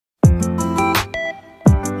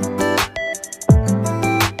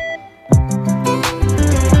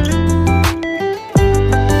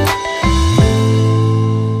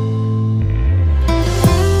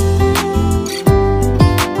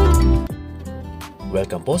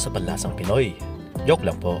Welcome po sa Panlasang Pinoy. Joke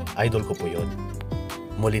lang po, idol ko po yun.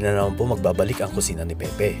 Muli na naman po magbabalik ang kusina ni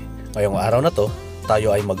Pepe. Ngayong araw na to,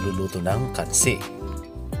 tayo ay magluluto ng kansi.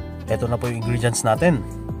 Ito na po yung ingredients natin.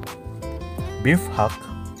 Beef hock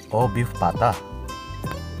o beef pata.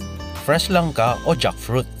 Fresh langka o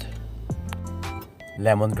jackfruit.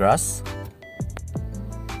 Lemongrass.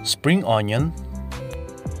 Spring onion.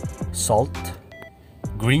 Salt.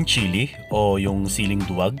 Green chili o yung siling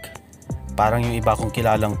duwag. Parang yung iba kong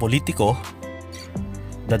kilalang politiko,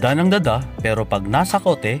 dada ng dada pero pag nasa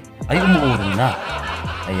kote ay umuurong na.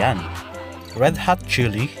 Ayan. Red hot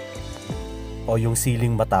chili o yung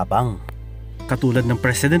siling matapang. Katulad ng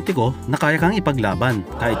presidente ko na kaya kang ipaglaban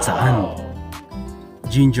kahit saan.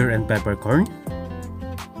 Ginger and peppercorn.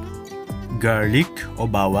 Garlic o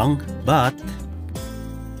bawang, but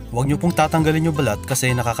huwag nyo pong tatanggalin yung balat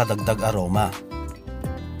kasi nakakadagdag aroma.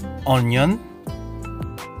 Onion.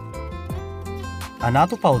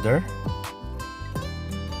 Annatto powder.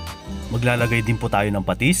 Maglalagay din po tayo ng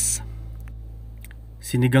patis.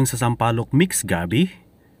 Sinigang sa sampalok mix gabi.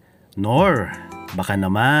 Nor, baka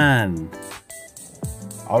naman.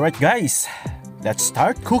 Alright guys, let's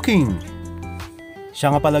start cooking.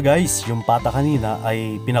 Siya nga pala guys, yung pata kanina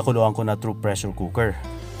ay pinakuluan ko na through pressure cooker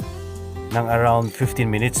ng around 15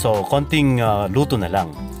 minutes, so konting luto na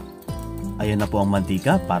lang. Ayan na po ang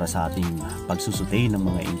mantika para sa ating pagsusutay ng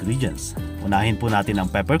mga ingredients. Unahin po natin ang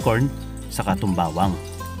peppercorn sa katumbawang.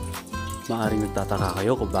 Maaring nagtataka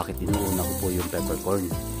kayo kung bakit inuuna ko po yung peppercorn.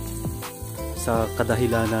 Sa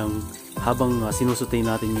kadahilan ng habang sinusutay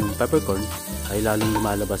natin yung peppercorn ay lalong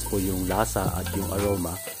lumalabas po yung lasa at yung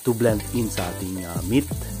aroma to blend in sa ating meat.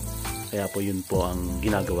 Kaya po yun po ang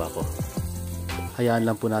ginagawa ko. Hayaan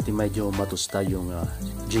lang po natin medyo matusta yung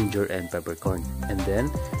ginger and peppercorn. And then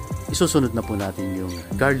isusunod na po natin yung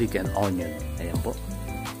garlic and onion. Ayan po.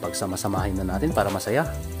 Pagsama-samahin na natin para masaya.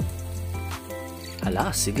 Hala,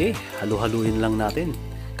 sige. Halu-haluin lang natin.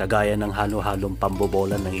 Kagaya ng halo-halong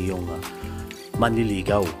pambobolan ng iyong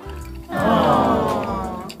manliligaw.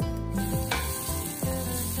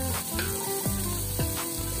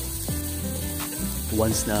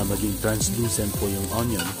 Once na maging translucent po yung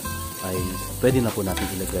onion, ay pwede na po natin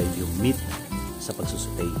ilagay yung meat sa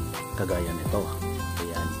pagsusutay. Kagaya nito.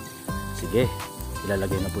 Ayan. Sige,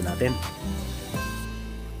 ilalagay na po natin.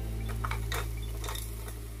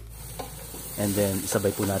 And then,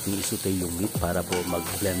 isabay po natin isutay yung meat para po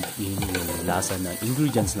mag-blend in yung lasa ng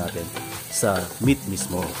ingredients natin sa meat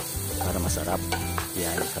mismo para masarap.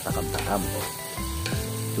 Yan, katakam-takam.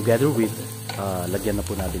 Together with, lagyan na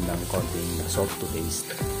po natin ng konting salt to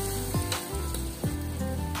taste.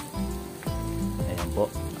 Ayan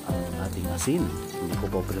po, ang ating asin. Hindi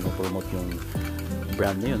ko po promote yung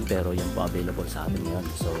brand na yun, pero yan po available sa atin ngayon.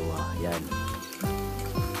 So, yan.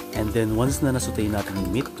 And then once na nasutay natin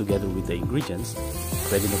yung meat together with the ingredients,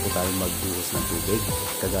 pwede na po tayong magbuhos ng tubig,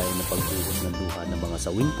 kagaya ng pagbuhos ng luha ng mga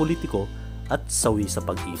sawing politiko at sawi sa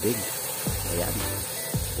pag-ibig. Ayan.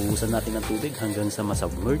 Buhusan natin ng tubig hanggang sa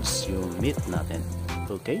masubmerge yung meat natin.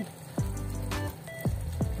 Okay?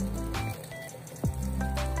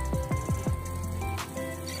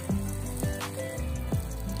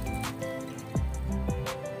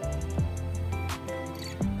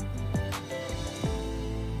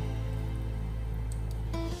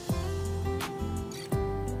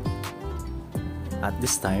 At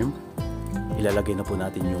this time, ilalagay na po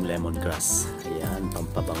natin yung lemongrass. Ayan,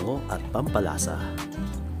 pampabango at pampalasa.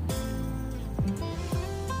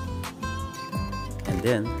 And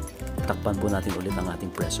then, takpan po natin ulit ang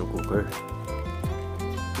ating pressure cooker.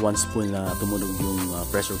 Once po na tumunog yung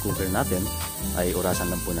pressure cooker natin, ay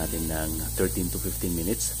orasan lang po natin ng 13 to 15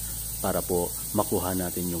 minutes para po makuha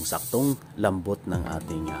natin yung saktong lambot ng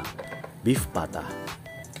ating beef pata.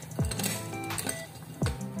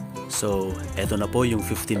 So, eto na po yung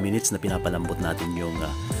 15 minutes na pinapalambot natin yung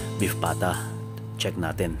beef pata. Check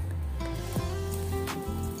natin.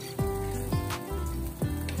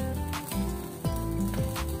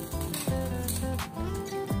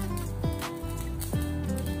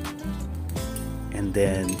 And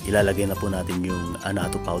then, ilalagay na po natin yung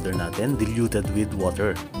annatto powder natin, diluted with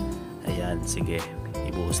water. Ayan, sige.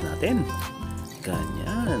 Ibuhos natin.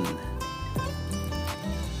 Ganyan.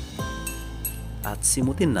 At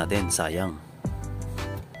simutin natin, sayang.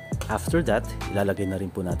 After that, ilalagay na rin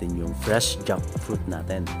po natin yung fresh jackfruit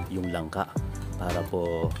natin, yung langka, para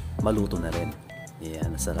po maluto na rin.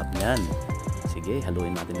 Yan, sarap niyan. Sige,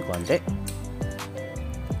 haluin natin ng konti.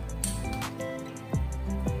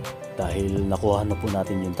 Dahil nakuha na po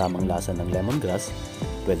natin yung tamang lasa ng lemongrass,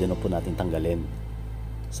 pwede na po natin tanggalin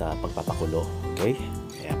sa pagpapakulo. Okay?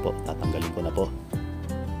 Kaya po, tatanggalin ko na po.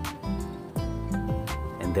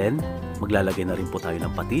 And then, maglalagay na rin po tayo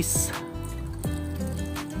ng patis.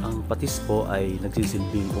 Ang patis po ay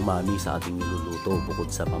nagsisilbing umami sa ating niluluto. Bukod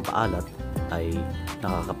sa pampaalat, ay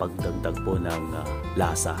nakakapagdagdag po ng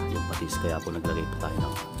lasa yung patis. Kaya po naglagay po tayo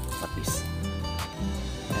ng patis.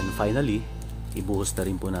 And finally, ibuhos na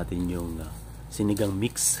rin po natin yung sinigang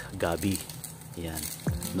mix gabi. Ayan.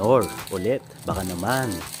 Nor, ulit, baka naman.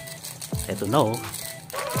 Eto na oh.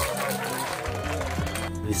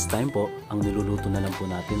 This time po, ang niluluto na lang po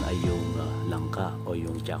natin ay yung langka o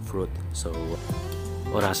yung jackfruit. So,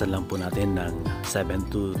 orasan lang po natin ng 7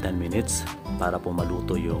 to 10 minutes para po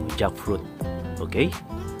maluto yung jackfruit. Okay?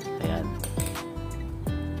 Ayan.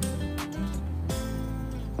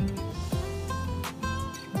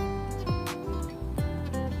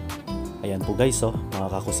 Ayan po guys, oh, mga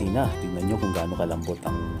kakusina. Tingnan nyo kung gaano kalambot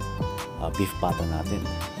ang beef pata natin.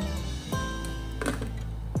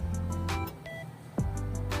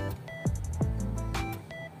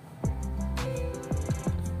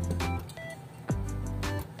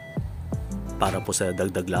 Para po sa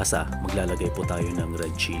dagdag lasa, maglalagay po tayo ng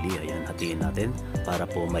red chili. Ayan, hatiin natin para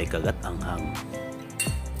po may kagat ang hang.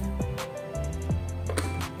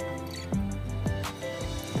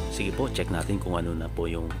 Sige po, check natin kung ano na po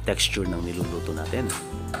yung texture ng niluluto natin.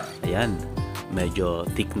 Ayan, medyo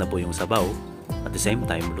thick na po yung sabaw. At the same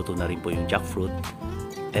time, luto na rin po yung jackfruit.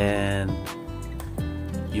 And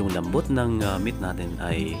yung lambot ng meat natin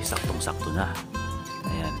ay saktong-sakto na.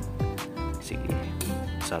 Ayan, sige,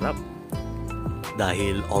 sarap.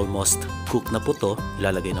 Dahil almost cook na po to,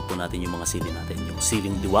 ilalagay na po natin yung mga sili natin. Yung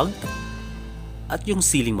siling diwag at yung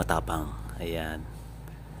siling matapang. Ayan.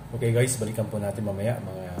 Okay guys, balikan po natin mamaya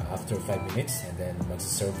mga after 5 minutes and then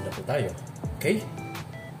mag-serve na po tayo. Okay?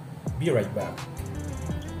 Be right back.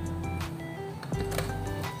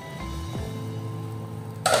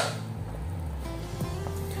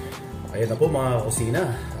 Ayan na po mga kusina.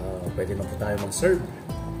 Pwede na po tayo mag-serve.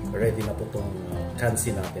 Ready na po itong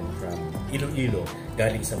Kansi natin from Iloilo,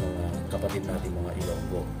 galing sa mga kapatid natin mga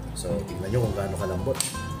Ilonggo. So, tingnan nyo kung gaano kalambot.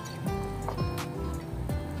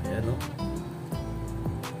 Ayan, no?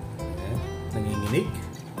 Ayan, nanginginig.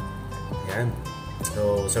 Ayan.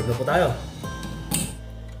 So, serve na po tayo.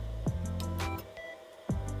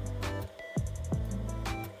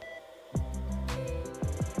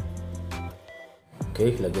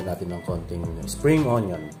 Okay, lagyan natin ng konting spring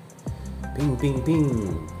onion. Ping, ping, ping.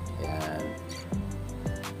 Ayan.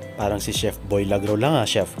 Parang si Chef Boy Lagro lang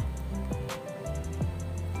Chef.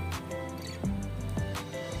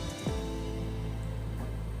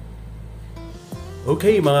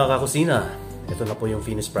 Okay mga kakusina, ito na po yung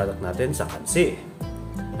finished product natin sa Kansi.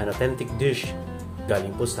 An authentic dish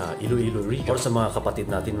galing po sa Iloilo region. Or sa mga kapatid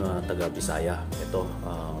natin mga taga Bisaya. Ito,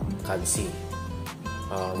 Kansi.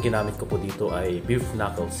 Ang ginamit ko po dito ay beef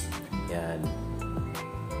knuckles. Yan.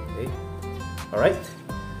 Okay. Alright.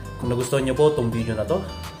 Kung nagustuhan nyo po itong video na to,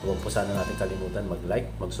 huwag po sana natin kalimutan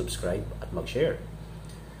mag-like, mag-subscribe at mag-share.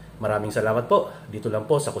 Maraming salamat po. Dito lang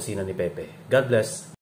po sa kusina ni Pepe. God bless.